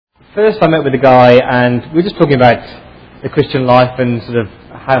First I met with a guy and we were just talking about the Christian life and sort of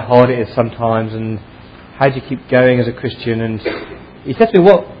how hard it is sometimes and how do you keep going as a Christian, and he said to me,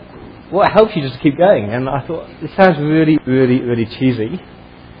 what helps you just to keep going? And I thought, this sounds really, really, really cheesy,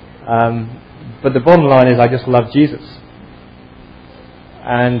 but the bottom line is I just love Jesus.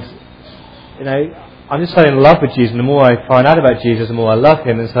 And, I'm just so in love with Jesus, and the more I find out about Jesus, the more I love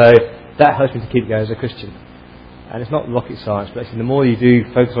him, and so that helps me to keep going as a Christian. And it's not rocket science, but actually the more you do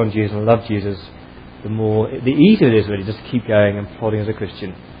focus on Jesus and love Jesus, the easier it is really just to keep going and plodding as a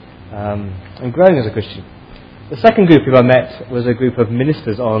Christian, and growing as a Christian. The second group of people I met was a group of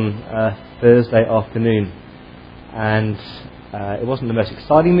ministers on Thursday afternoon, and it wasn't the most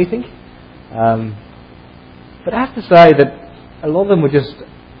exciting meeting, but I have to say that a lot of them were just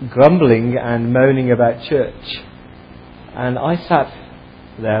grumbling and moaning about church, and I sat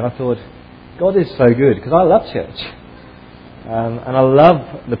there and I thought, God is so good, because I love church, and I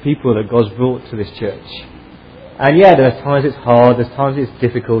love the people that God's brought to this church. And yeah, there's times it's hard, there's times it's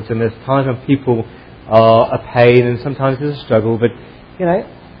difficult, and there's times when people are a pain, and sometimes there's a struggle, but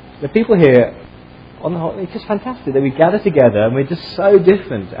the people here, on the whole, it's just fantastic that we gather together and we're just so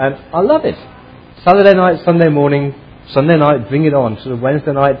different, and I love it. Saturday night, Sunday morning, Sunday night, bring it on. Sort of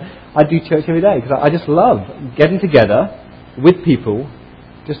Wednesday night, I do church every day, because I just love getting together with people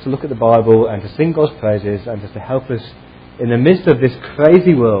just to look at the Bible and to sing God's praises and just to help us in the midst of this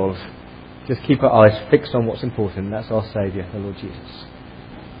crazy world just keep our eyes fixed on what's important, and that's our Saviour, the Lord Jesus.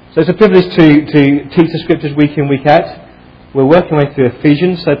 So it's a privilege to teach the Scriptures week in, week out. We're working our way through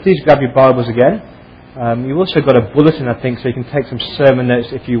Ephesians, so please grab your Bibles again. You've also got a bulletin, I think, so you can take some sermon notes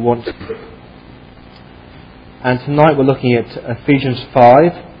if you want. And tonight we're looking at Ephesians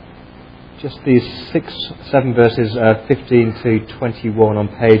 5, just these 7 verses, 15 to 21 on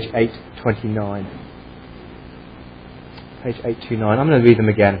page 829. Page 829. I'm going to read them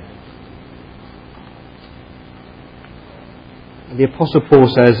again. The Apostle Paul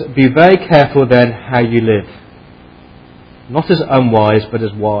says, "Be very careful then how you live, not as unwise but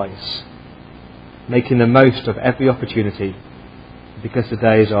as wise, making the most of every opportunity, because the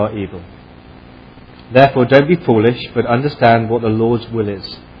days are evil. Therefore don't be foolish, but understand what the Lord's will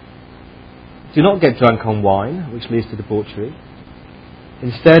is. Do not get drunk on wine, which leads to debauchery.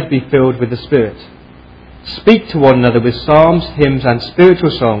 Instead be filled with the Spirit. Speak to one another with psalms, hymns and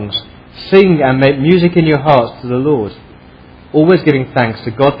spiritual songs. Sing and make music in your hearts to the Lord, always giving thanks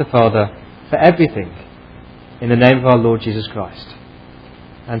to God the Father for everything, in the name of our Lord Jesus Christ.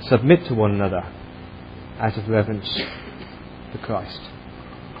 And submit to one another out of reverence for Christ."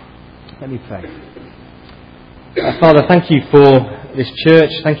 Let me pray. Father, thank you for this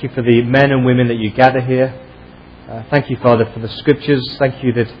church. Thank you for the men and women that you gather here. Thank you, Father, for the Scriptures. Thank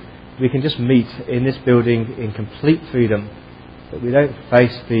you that we can just meet in this building in complete freedom, that we don't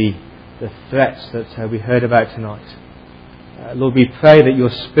face the threats that we heard about tonight. Lord, we pray that your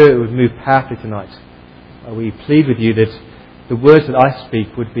Spirit would move powerfully tonight. We plead with you that the words that I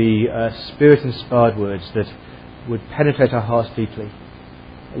speak would be Spirit-inspired words that would penetrate our hearts deeply.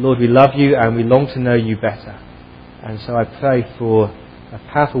 Lord, we love you and we long to know you better. And so I pray for a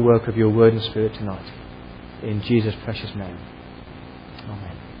powerful work of your word and Spirit tonight. In Jesus' precious name.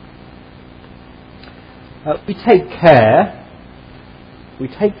 Amen. We take care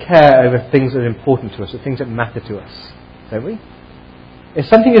over things that are important to us, the things that matter to us, don't we? If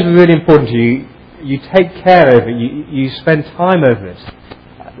something is really important to you, you take care over it, you spend time over it.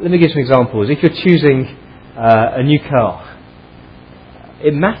 Let me give some examples. If you're choosing a new car,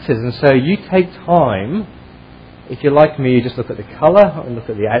 it matters, and so you take time. If you're like me, you just look at the colour and look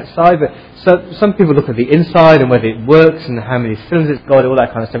at the outside, but some people look at the inside and whether it works and how many cylinders it's got, all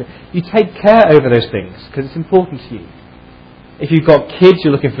that kind of stuff. You take care over those things because it's important to you. If you've got kids,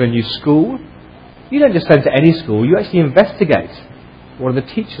 you're looking for a new school, you don't just send to any school, you actually investigate. What are the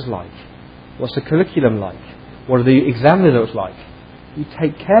teachers like? What's the curriculum like? What are the exam results like? You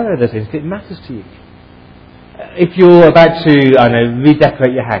take care of those things. It matters to you. If you're about to,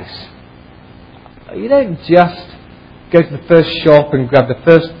 redecorate your house, you don't just go to the first shop and grab the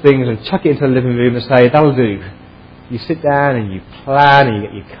first things and chuck it into the living room and say, that'll do. You sit down and you plan and you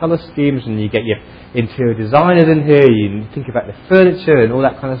get your colour schemes and you get your interior designers in here, you think about the furniture and all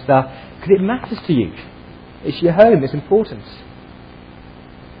that kind of stuff, because it matters to you. It's your home, it's important.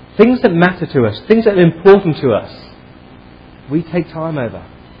 Things that matter to us, things that are important to us, we take time over.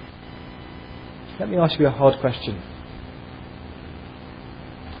 Let me ask you a hard question.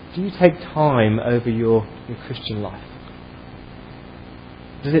 Do you take time over your Christian life?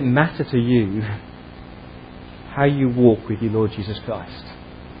 Does it matter to you how you walk with your Lord Jesus Christ?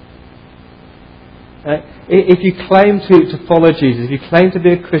 If you claim to follow Jesus, if you claim to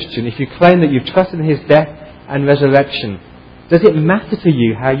be a Christian, if you claim that you've trusted in His death and resurrection, does it matter to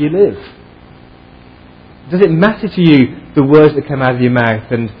you how you live? Does it matter to you the words that come out of your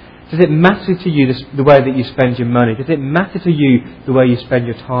mouth? And does it matter to you the way that you spend your money? Does it matter to you the way you spend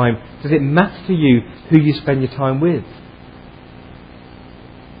your time? Does it matter to you who you spend your time with?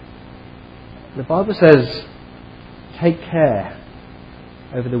 The Bible says, take care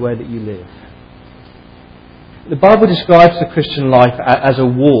over the way that you live. The Bible describes the Christian life as a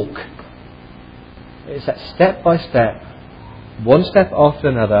walk. It's that step by step, one step after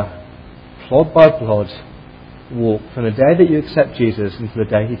another, plod by plod, walk from the day that you accept Jesus until the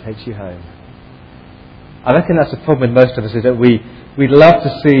day He takes you home. I reckon that's the problem with most of us, is that we'd love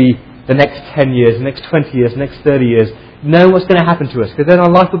to see the next 10 years, the next 20 years, the next 30 years, know what's going to happen to us, because then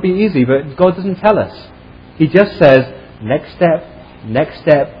our life will be easy, but God doesn't tell us. He just says, next step, next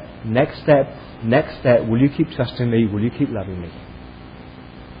step, next step, next step. Will you keep trusting me? Will you keep loving me?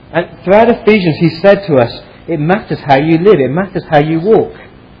 And throughout Ephesians, He said to us, it matters how you live, it matters how you walk.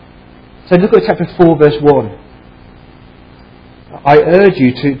 So look at chapter 4, verse 1. I urge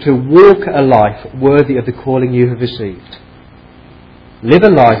you to walk a life worthy of the calling you have received. Live a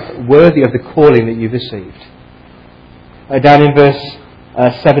life worthy of the calling that you've received. Down in verse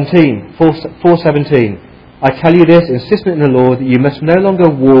 17, 4:17, I tell you this, insistent in the Lord, that you must no longer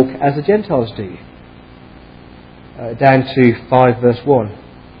walk as the Gentiles do. Down to 5 verse 1.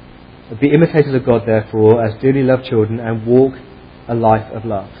 Be imitators of God, therefore, as dearly loved children, and walk a life of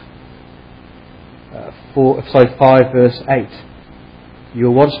love. 5 verse 8. You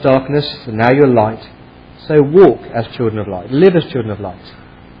were once darkness, and now you're light. So walk as children of light. Live as children of light.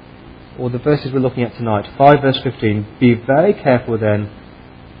 Or the verses we're looking at tonight. 5 verse 15. Be very careful then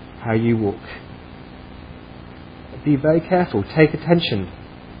how you walk. Be very careful. Take attention.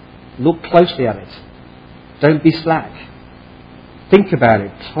 Look closely at it. Don't be slack. Think about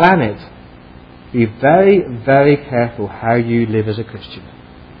it. Plan it. Be very, very careful how you live as a Christian.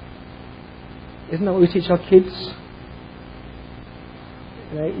 Isn't that what we teach our kids?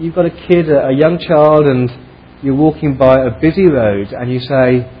 You've got a kid, a young child, and you're walking by a busy road and you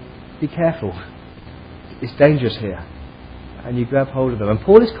say, be careful. It's dangerous here. And you grab hold of them. And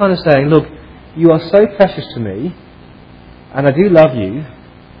Paul is kind of saying, look, you are so precious to me, and I do love you,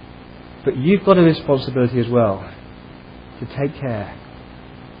 but you've got a responsibility as well to take care.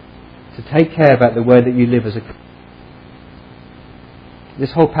 To take care about the way that you live as a...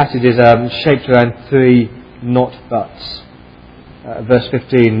 This whole passage is shaped around 3 not buts. Verse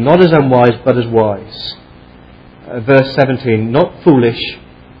 15, not as unwise but as wise. Verse 17, not foolish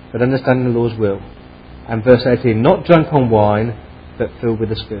but understanding the Lord's will. And verse 18, not drunk on wine but filled with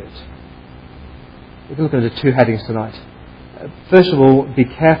the Spirit. We're going to look at the 2 headings tonight. First of all, be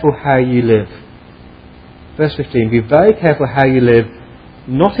careful how you live. Verse 15, be very careful how you live,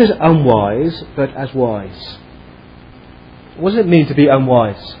 not as unwise but as wise. What does it mean to be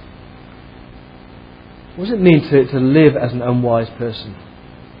unwise? What does it mean to live as an unwise person?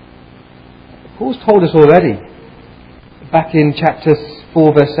 Paul's told us already, back in chapter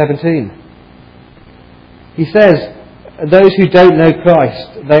 4 verse 17. He says, those who don't know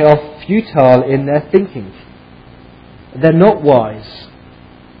Christ, they are futile in their thinking. They're not wise.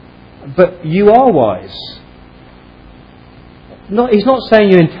 But you are wise. He's not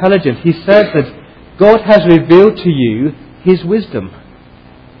saying you're intelligent. He says that God has revealed to you His wisdom.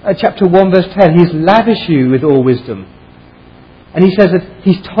 Chapter 1 verse 10, He's lavished you with all wisdom. And He says that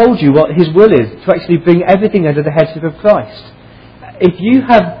He's told you what His will is, to actually bring everything under the headship of Christ. If you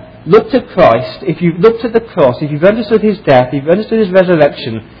have looked at Christ, if you've looked at the cross, if you've understood His death, if you've understood His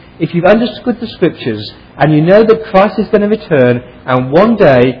resurrection, if you've understood the Scriptures, and you know that Christ is going to return, and one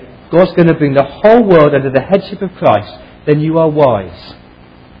day God's going to bring the whole world under the headship of Christ, then you are wise.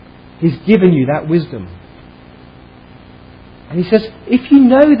 He's given you that wisdom. And He says, if you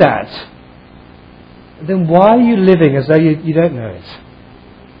know that, then why are you living as though you don't know it?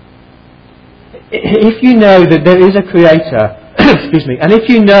 If you know that there is a Creator, excuse me, and if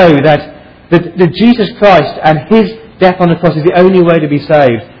you know that Jesus Christ and His death on the cross is the only way to be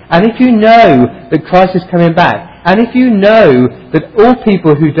saved, and if you know that Christ is coming back, and if you know that all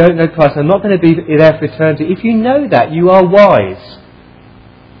people who don't know Christ are not going to be there for eternity, if you know that, you are wise.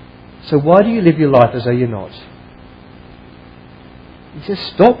 So why do you live your life as though you're not? He says,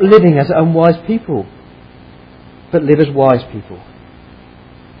 stop living as unwise people, but live as wise people.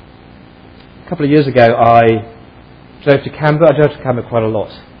 A couple of years ago, I drove to Canberra. I drove to Canberra quite a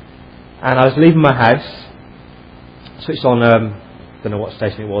lot. And I was leaving my house, switched on, don't know what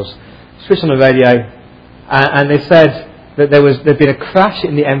station it was, switched on the radio, and they said that there'd been a crash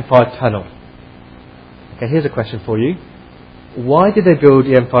in the M5 tunnel. Okay, here's a question for you. Why did they build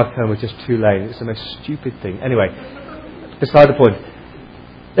the M5 tunnel with just 2 lanes? It's the most stupid thing. Anyway, beside the point.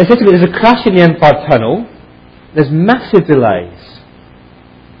 They said to me, there's a crash in the M5 tunnel. There's massive delays.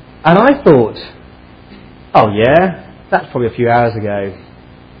 And I thought, oh yeah, that's probably a few hours ago.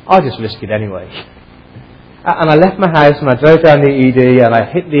 I'll just risk it anyway. And I left my house and I drove down the ED and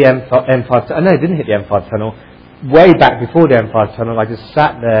I hit the M5 tunnel. No, I didn't hit the M5 tunnel. Way back before the M5 tunnel, I just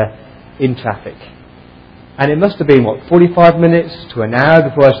sat there in traffic. And it must have been, 45 minutes to an hour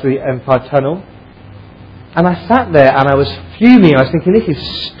before I saw the M5 tunnel. And I sat there and I was fuming. I was thinking, this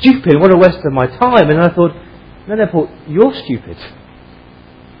is stupid. What a waste of my time. And I thought, no, Paul, you're stupid.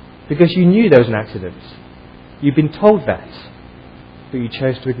 Because you knew there was an accident. You've been told that. But you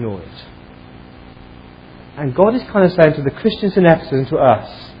chose to ignore it. And God is kind of saying to the Christians in Ephesus and to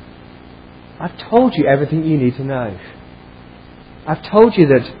us, I've told you everything you need to know. I've told you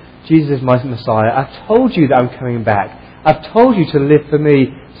that Jesus is my Messiah. I've told you that I'm coming back. I've told you to live for me.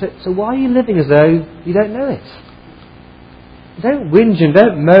 So why are you living as though you don't know it? Don't whinge and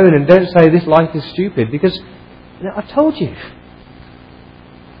don't moan and don't say this life is stupid, because I've told you.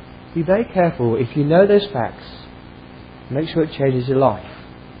 Be very careful. If you know those facts, make sure it changes your life.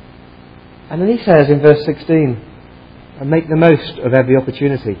 And then he says in verse 16, and make the most of every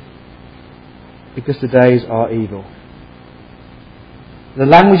opportunity, because the days are evil. The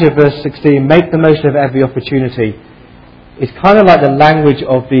language of verse 16, make the most of every opportunity, is kind of like the language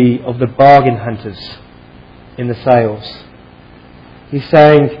of the bargain hunters in the sales. He's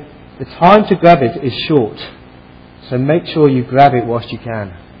saying the time to grab it is short, so make sure you grab it whilst you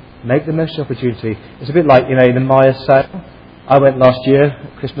can. Make the most of the opportunity. It's a bit like, the Myer sale. I went last year,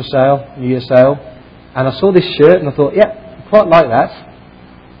 Christmas sale, New Year sale, and I saw this shirt and I thought, I quite like that,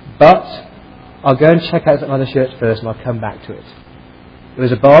 but I'll go and check out some other shirts first and I'll come back to it. It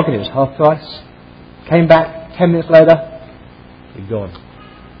was a bargain, it was half price. Came back 10 minutes later, you're gone.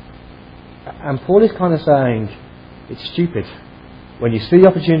 And Paul is kind of saying, it's stupid. When you see the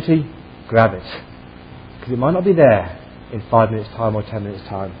opportunity, grab it. Because it might not be there in 5 minutes' time or 10 minutes'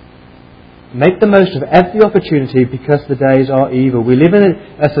 time. Make the most of every opportunity, because the days are evil. We live in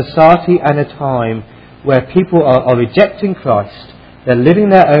a society and a time where people are rejecting Christ. They're living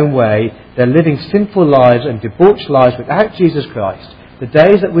their own way. They're living sinful lives and debauched lives without Jesus Christ. The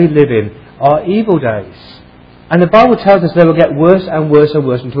days that we live in are evil days. And the Bible tells us they will get worse and worse and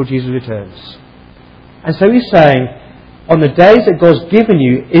worse until Jesus returns. And so he's saying, on the days that God's given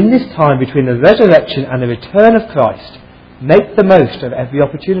you in this time between the resurrection and the return of Christ, make the most of every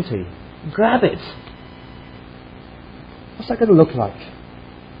opportunity. Grab it. What's that going to look like?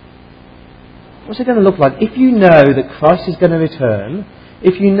 What's it going to look like? If you know that Christ is going to return,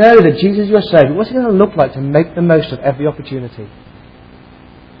 if you know that Jesus is your Saviour, what's it going to look like to make the most of every opportunity?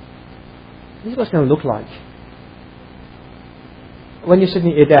 This is what it's going to look like. When you're sitting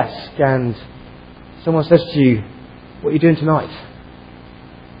at your desk and someone says to you, what are you doing tonight?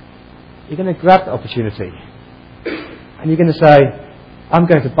 You're going to grab the opportunity. And you're going to say, I'm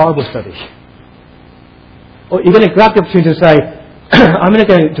going to Bible study. Or you're going to grab the opportunity to say, I'm going to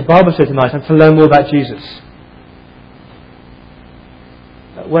go to Bible study tonight and to learn more about Jesus.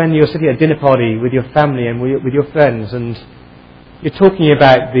 When you're sitting at a dinner party with your family and with your friends and you're talking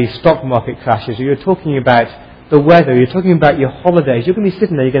about the stock market crashes, or you're talking about the weather, you're talking about your holidays, you're going to be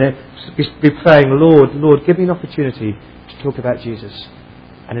sitting there, you're going to be praying, Lord, give me an opportunity to talk about Jesus.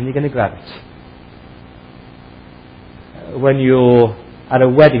 And then you're going to grab it. When you're at a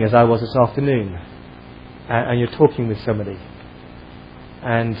wedding, as I was this afternoon, and you're talking with somebody,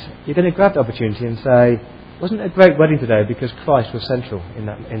 and you're going to grab the opportunity and say, wasn't it a great wedding today because Christ was central in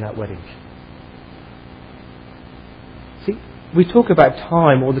that wedding? See, we talk about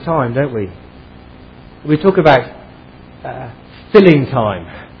time all the time, don't we? We talk about filling time.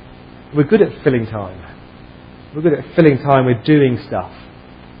 We're good at filling time. We're good at filling time with doing stuff.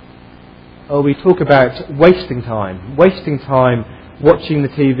 Or we talk about wasting time watching the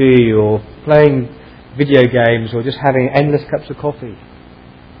TV or playing video games or just having endless cups of coffee.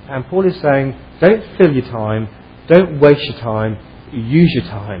 And Paul is saying, don't fill your time, don't waste your time, use your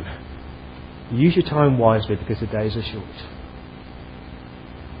time. Use your time wisely because the days are short.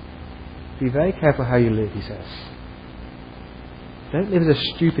 Be very careful how you live, he says. Don't live as a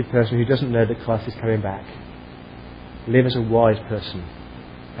stupid person who doesn't know that Christ is coming back. Live as a wise person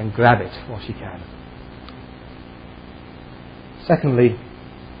and grab it whilst you can. Secondly,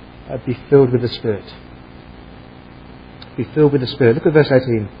 be filled with the Spirit. Be filled with the Spirit. Look at verse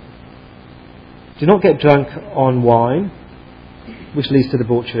 18. Do not get drunk on wine, which leads to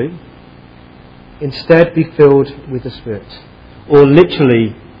debauchery. Instead, be filled with the Spirit. Or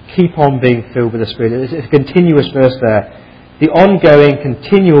literally, keep on being filled with the Spirit. It's a continuous verse there. The ongoing,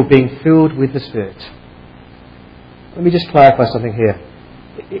 continual being filled with the Spirit. Let me just clarify something here.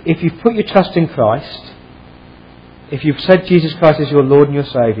 If you've put your trust in Christ, if you've said Jesus Christ is your Lord and your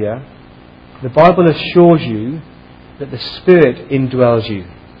Saviour, the Bible assures you that the Spirit indwells you.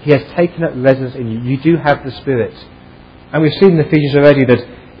 He has taken up residence in you. You do have the Spirit. And we've seen in Ephesians already that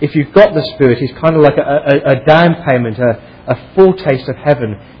if you've got the Spirit, He's kind of like a down payment, a foretaste of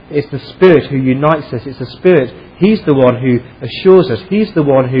heaven. It's the Spirit who unites us. It's the Spirit. He's the one who assures us. He's the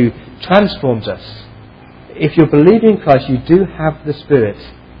one who transforms us. If you're believing in Christ, you do have the Spirit.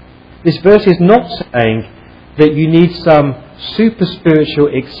 This verse is not saying that you need some super spiritual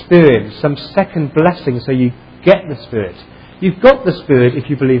experience, some second blessing so you get the Spirit. You've got the Spirit if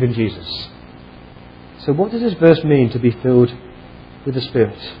you believe in Jesus. So what does this verse mean, to be filled with the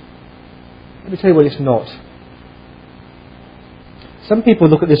Spirit? Let me tell you what it's not. Some people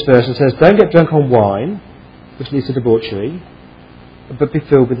look at this verse and says, don't get drunk on wine, which leads to debauchery, but be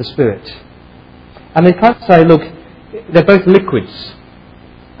filled with the Spirit. And they kind of say, look, they're both liquids.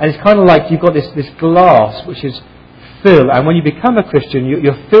 And it's kind of like you've got this glass which is filled, and when you become a Christian,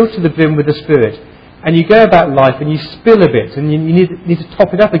 you're filled to the brim with the Spirit. And you go about life and you spill a bit, and you need to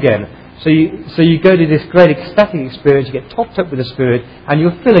top it up again. So you go to this great ecstatic experience, you get topped up with the Spirit, and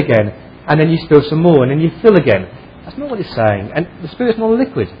you'll fill again, and then you spill some more, and then you fill again. That's not what it's saying. And the Spirit's not a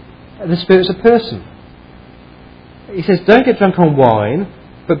liquid. The Spirit's a person. He says, don't get drunk on wine,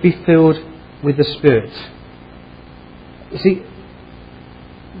 but be filled with the Spirit. You see,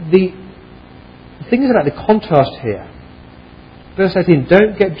 the thing is about the contrast here. Verse 18,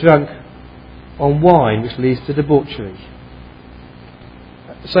 don't get drunk on wine, which leads to debauchery.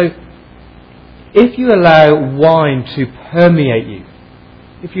 So, if you allow wine to permeate you,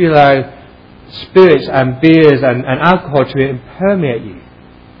 if you allow spirits and beers and alcohol to permeate you,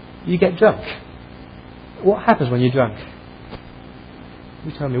 you get drunk. What happens when you're drunk?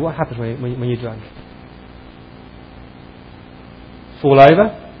 You tell me, what happens when you're drunk? Fall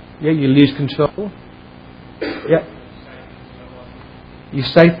over? Yeah, you lose control. Yeah. You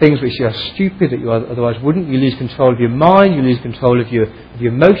say things which are stupid that you otherwise wouldn't. You lose control of your mind. You lose control of your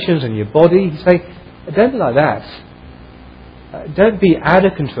emotions and your body. You say, don't be like that. Don't be out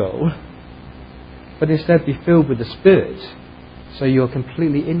of control, but instead be filled with the Spirit, so you're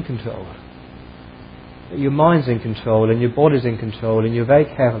completely in control. Your mind's in control and your body's in control, and you're very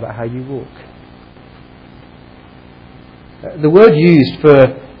careful about how you walk. The word used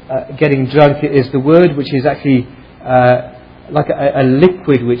for getting drunk is the word which is actually like a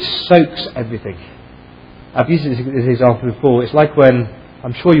liquid which soaks everything. I've used this example before. It's like when,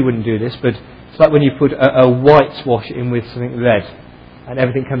 I'm sure you wouldn't do this, but it's like when you put a whitewash in with something red and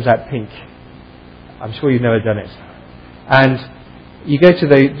everything comes out pink. I'm sure you've never done it. And you go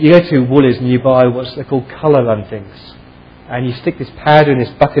to Woolies and you buy what they're called colour run things. And you stick this powder in this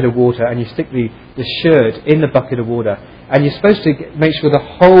bucket of water, and you stick the shirt in the bucket of water. And you're supposed to make sure the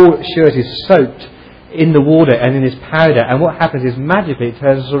whole shirt is soaked in the water and in this powder. And what happens is magically it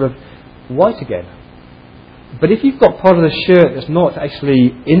turns sort of white again. But if you've got part of the shirt that's not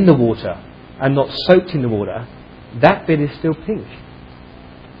actually in the water and not soaked in the water, that bit is still pink.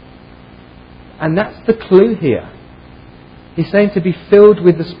 And that's the clue here. He's saying to be filled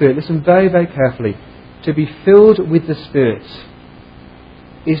with the Spirit. Listen very, very carefully. To be filled with the Spirit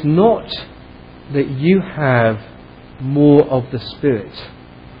is not that you have more of the Spirit,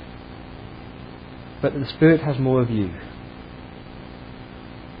 but that the Spirit has more of you.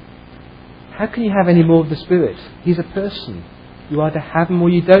 How can you have any more of the Spirit? He's a person. You either have Him or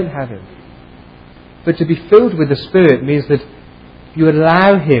you don't have Him. But to be filled with the Spirit means that you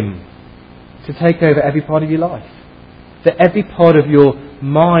allow Him to take over every part of your life. That every part of your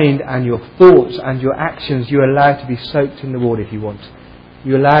mind and your thoughts and your actions you allow to be soaked in the water if you want.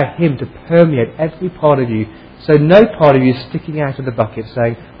 You allow Him to permeate every part of you, so no part of you is sticking out of the bucket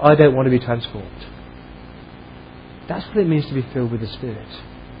saying, I don't want to be transformed. That's what it means to be filled with the Spirit.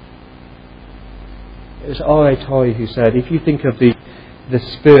 It was R.A. Torrey who said, if you think of the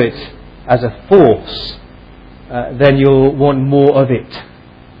Spirit as a force, then you'll want more of it.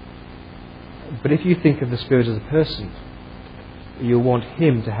 But if you think of the Spirit as a person, you'll want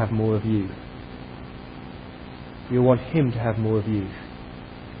Him to have more of you. You'll want Him to have more of you.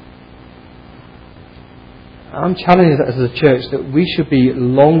 I'm challenging us as a church that we should be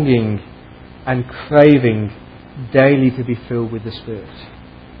longing and craving daily to be filled with the Spirit.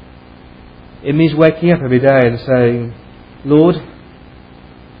 It means waking up every day and saying, Lord,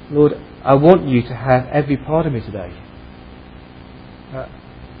 I want you to have every part of me today.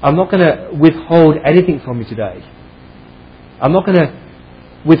 I'm not going to withhold anything from you today. I'm not going to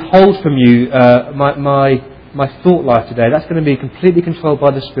withhold from you my thought life today. That's going to be completely controlled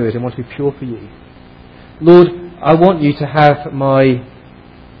by the Spirit and want to be pure for you. Lord, I want you to have my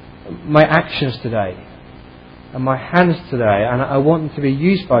actions today and my hands today, and I want them to be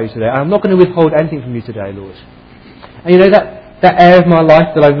used by you today. I'm not going to withhold anything from you today, Lord. And you know that area of my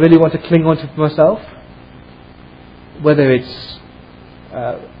life that I really want to cling on to for myself, whether it's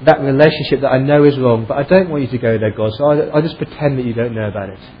that relationship that I know is wrong, but I don't want you to go there, God, so I just pretend that you don't know about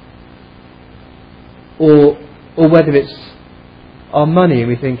it. Or whether it's our money and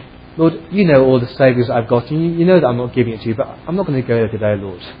we think, Lord, you know all the savings that I've got, and you know that I'm not giving it to you, but I'm not going to go there today,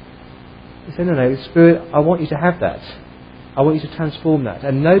 Lord. You say, no, Spirit, I want you to have that. I want you to transform that.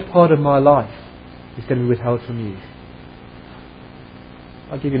 And no part of my life is going to be withheld from you.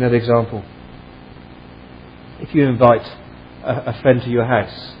 I'll give you another example. If you invite a friend to your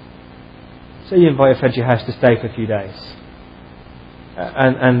house, say you invite a friend to your house to stay for a few days,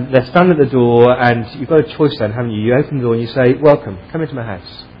 and they're standing at the door, and you've got a choice then, haven't you? You open the door and you say, welcome, come into my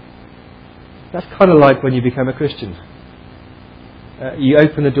house. That's kind of like when you become a Christian. You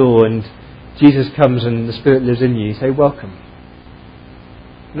open the door and Jesus comes and the Spirit lives in you. You say, welcome.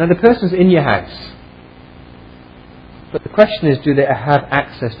 Now the person's in your house, but the question is, do they have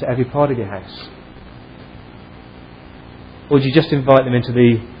access to every part of your house? Or do you just invite them into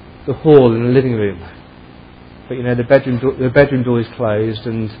the hall and the living room? But you know, the bedroom door is closed,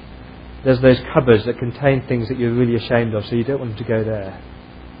 and there's those cupboards that contain things that you're really ashamed of, so you don't want them to go there.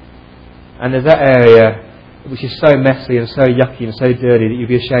 And there's that area which is so messy and so yucky and so dirty that you'd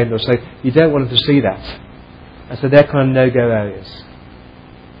be ashamed of, so you don't want them to see that. And so they're kind of no-go areas.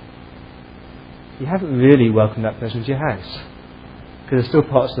 You haven't really welcomed that person to your house, because there's still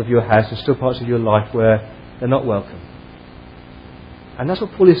parts of your house and still parts of your life where they're not welcome. And that's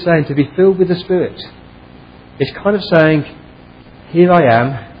what Paul is saying, to be filled with the Spirit. It's kind of saying, here I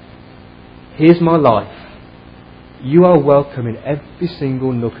am, here's my life, you are welcome in every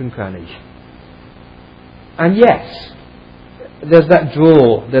single nook and cranny. And yes, there's that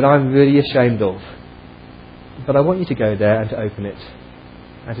drawer that I'm really ashamed of, but I want you to go there and to open it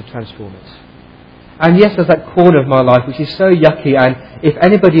and to transform it. And yes, there's that corner of my life which is so yucky, and if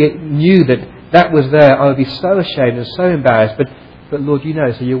anybody knew that was there, I would be so ashamed and so embarrassed, but Lord, you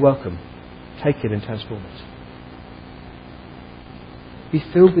know, so you're welcome. Take it and transform it. Be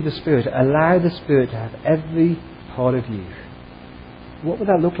filled with the Spirit. Allow the Spirit to have every part of you. What would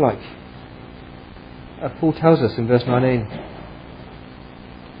that look like? Paul tells us in verse 19.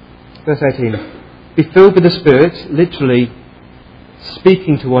 Verse 18. Be filled with the Spirit, literally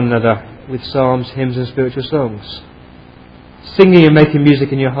speaking to one another with psalms, hymns and spiritual songs. Singing and making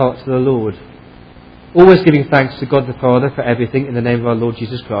music in your heart to the Lord. Always giving thanks to God the Father for everything in the name of our Lord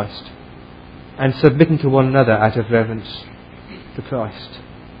Jesus Christ. And submitting to one another out of reverence to Christ.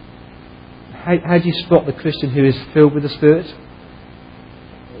 How do you spot the Christian who is filled with the Spirit?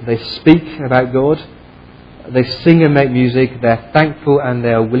 They speak about God. They sing and make music. They're thankful and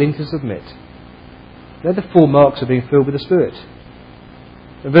they are willing to submit. They're the 4 marks of being filled with the Spirit.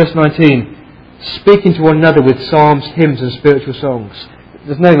 In verse 19, speaking to one another with psalms, hymns and spiritual songs.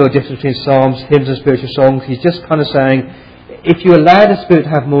 There's no real difference between psalms, hymns and spiritual songs. He's just kind of saying, if you allow the Spirit to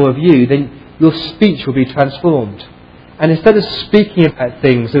have more of you, then your speech will be transformed. And instead of speaking about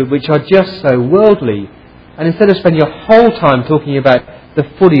things which are just so worldly, and instead of spending your whole time talking about the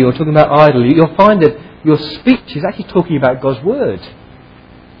footy or talking about idol, you'll find that your speech is actually talking about God's Word.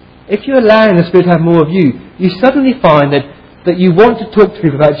 If you're allowing the Spirit to have more of you, you suddenly find that you want to talk to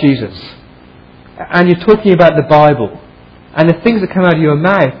people about Jesus. And you're talking about the Bible. And the things that come out of your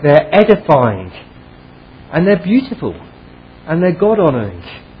mouth, they're edifying. And they're beautiful. And they're God-honouring.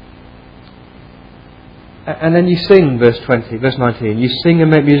 And then you sing, verse 19, you sing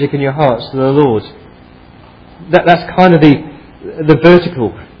and make music in your hearts to the Lord. That's kind of the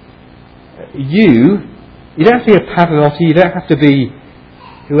vertical. You don't have to be a Pavarotti, you don't have to be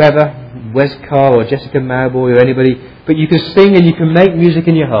whoever, Wes Carr or Jessica Mauboy or anybody, but you can sing and you can make music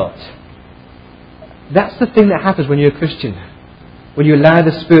in your heart. That's the thing that happens when you're a Christian. When you allow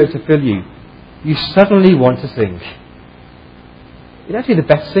the Spirit to fill you, you suddenly want to sing. You don't have to be the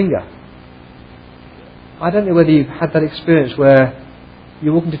best singer. I don't know whether you've had that experience where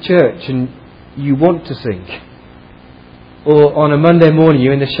you walk into church and you want to sing. Or on a Monday morning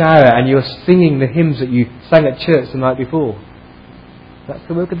you're in the shower and you're singing the hymns that you sang at church the night before. That's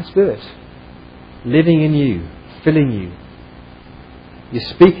the work of the Spirit. Living in you, filling you. You're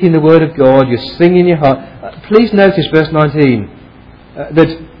speaking the word of God, you're singing in your heart. Please notice verse 19.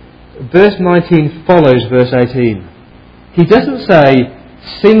 That verse 19 follows verse 18. He doesn't say,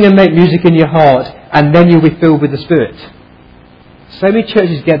 sing and make music in your heart and then you'll be filled with the Spirit. So many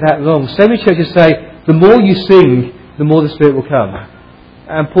churches get that wrong. So many churches say, the more you sing, the more the Spirit will come.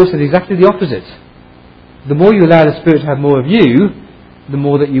 And Paul said exactly the opposite. The more you allow the Spirit to have more of you, the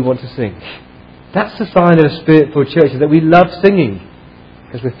more that you want to sing. That's the sign of a Spirit-filled church, is that we love singing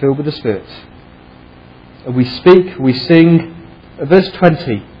because we're filled with the Spirit. And we speak, we sing. Verse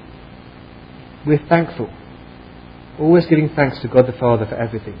 20, we're thankful. Always giving thanks to God the Father for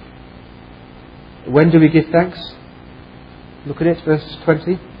everything. When do we give thanks? Look at it, verse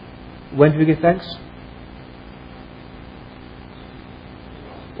 20. When do we give thanks?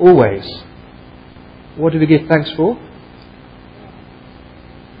 Always. What do we give thanks for?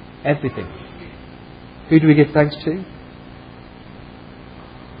 Everything. Who do we give thanks to?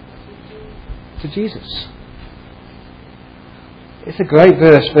 To Jesus. It's a great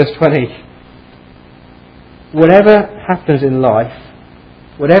verse, verse 20. Whatever happens in life,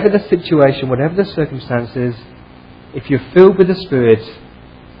 whatever the situation, whatever the circumstances, if you're filled with the Spirit,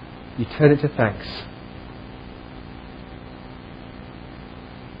 you turn it to thanks.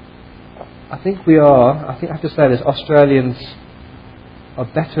 I think I have to say this, Australians are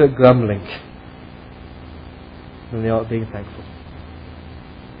better at grumbling than they are at being thankful.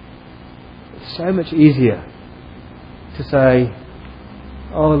 It's so much easier to say,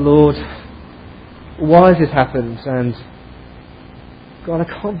 oh Lord, why has this happened? And God,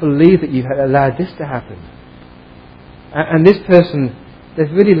 I can't believe that you've allowed this to happen. And this person,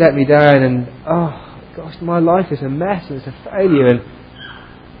 they've really let me down, and oh gosh, my life is a mess and it's a failure.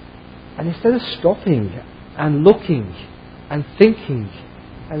 And instead of stopping and looking and thinking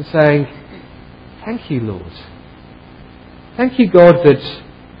and saying, thank you, Lord. Thank you, God,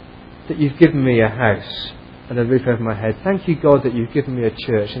 that you've given me a house and a roof over my head. Thank you, God, that you've given me a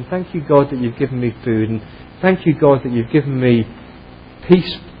church. And thank you, God, that you've given me food. And thank you, God, that you've given me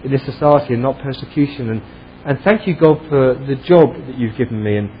peace in this society and not persecution. And thank you, God, for the job that you've given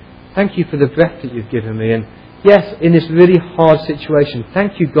me. And thank you for the breath that you've given me. And yes, in this really hard situation,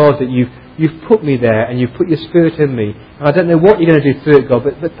 thank you, God, that you've put me there and you've put your Spirit in me. And I don't know what you're going to do through it, God,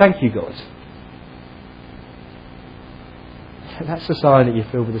 but thank you, God. That's the sign that you're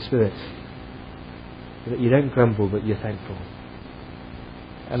filled with the Spirit. That you don't grumble, but you're thankful.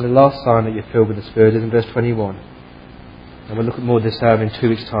 And the last sign that you're filled with the Spirit is in verse 21. And we'll look at more of this in 2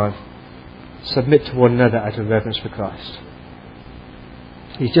 weeks' time. Submit to one another out of reverence for Christ.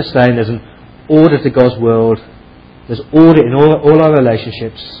 He's just saying there's an order to God's world. There's order in all our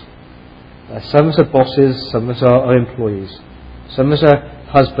relationships. Some of us are bosses, some of us are employees. Some of us are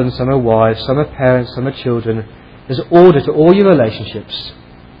husbands, some are wives, some are parents, some are children. There's order to all your relationships.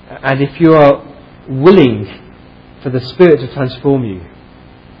 And if you are willing for the Spirit to transform you,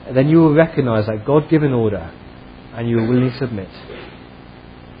 then you will recognise that God-given order and you will willingly submit.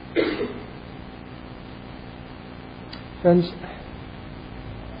 Friends,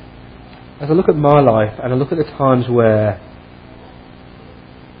 as I look at my life and I look at the times where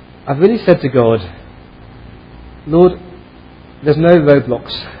I've really said to God, Lord, there's no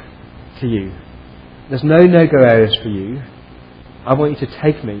roadblocks to you. There's no no-go areas for you. I want you to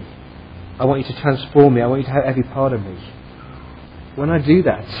take me. I want you to transform me. I want you to have every part of me. When I do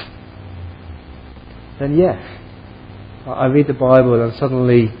that, then I read the Bible and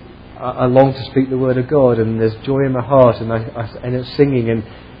suddenly I long to speak the word of God, and there's joy in my heart, and I end up singing, and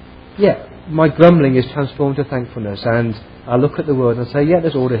my grumbling is transformed to thankfulness, and I look at the word and I say,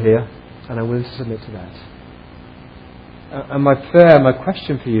 there's order here, and I'm willing to submit to that. And my prayer, my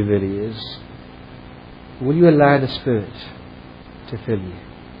question for you really is, will you allow the Spirit to fill you?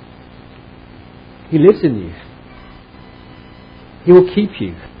 He lives in you. He will keep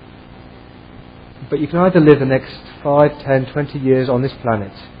you. But you can either live the next 5, 10, 20 years on this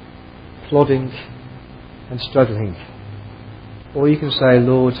planet plodding and struggling, or you can say,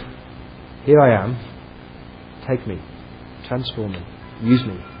 Lord, here I am, take me, transform me, use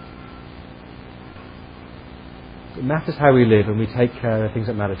me. It matters how we live, and we take care of the things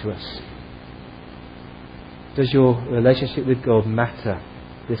that matter to us. Does your relationship with God matter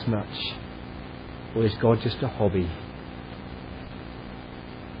this much? Or is God just a hobby?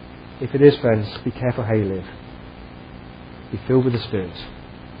 If it is, friends, be careful how you live. Be filled with the Spirit.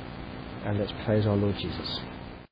 And let's praise our Lord Jesus.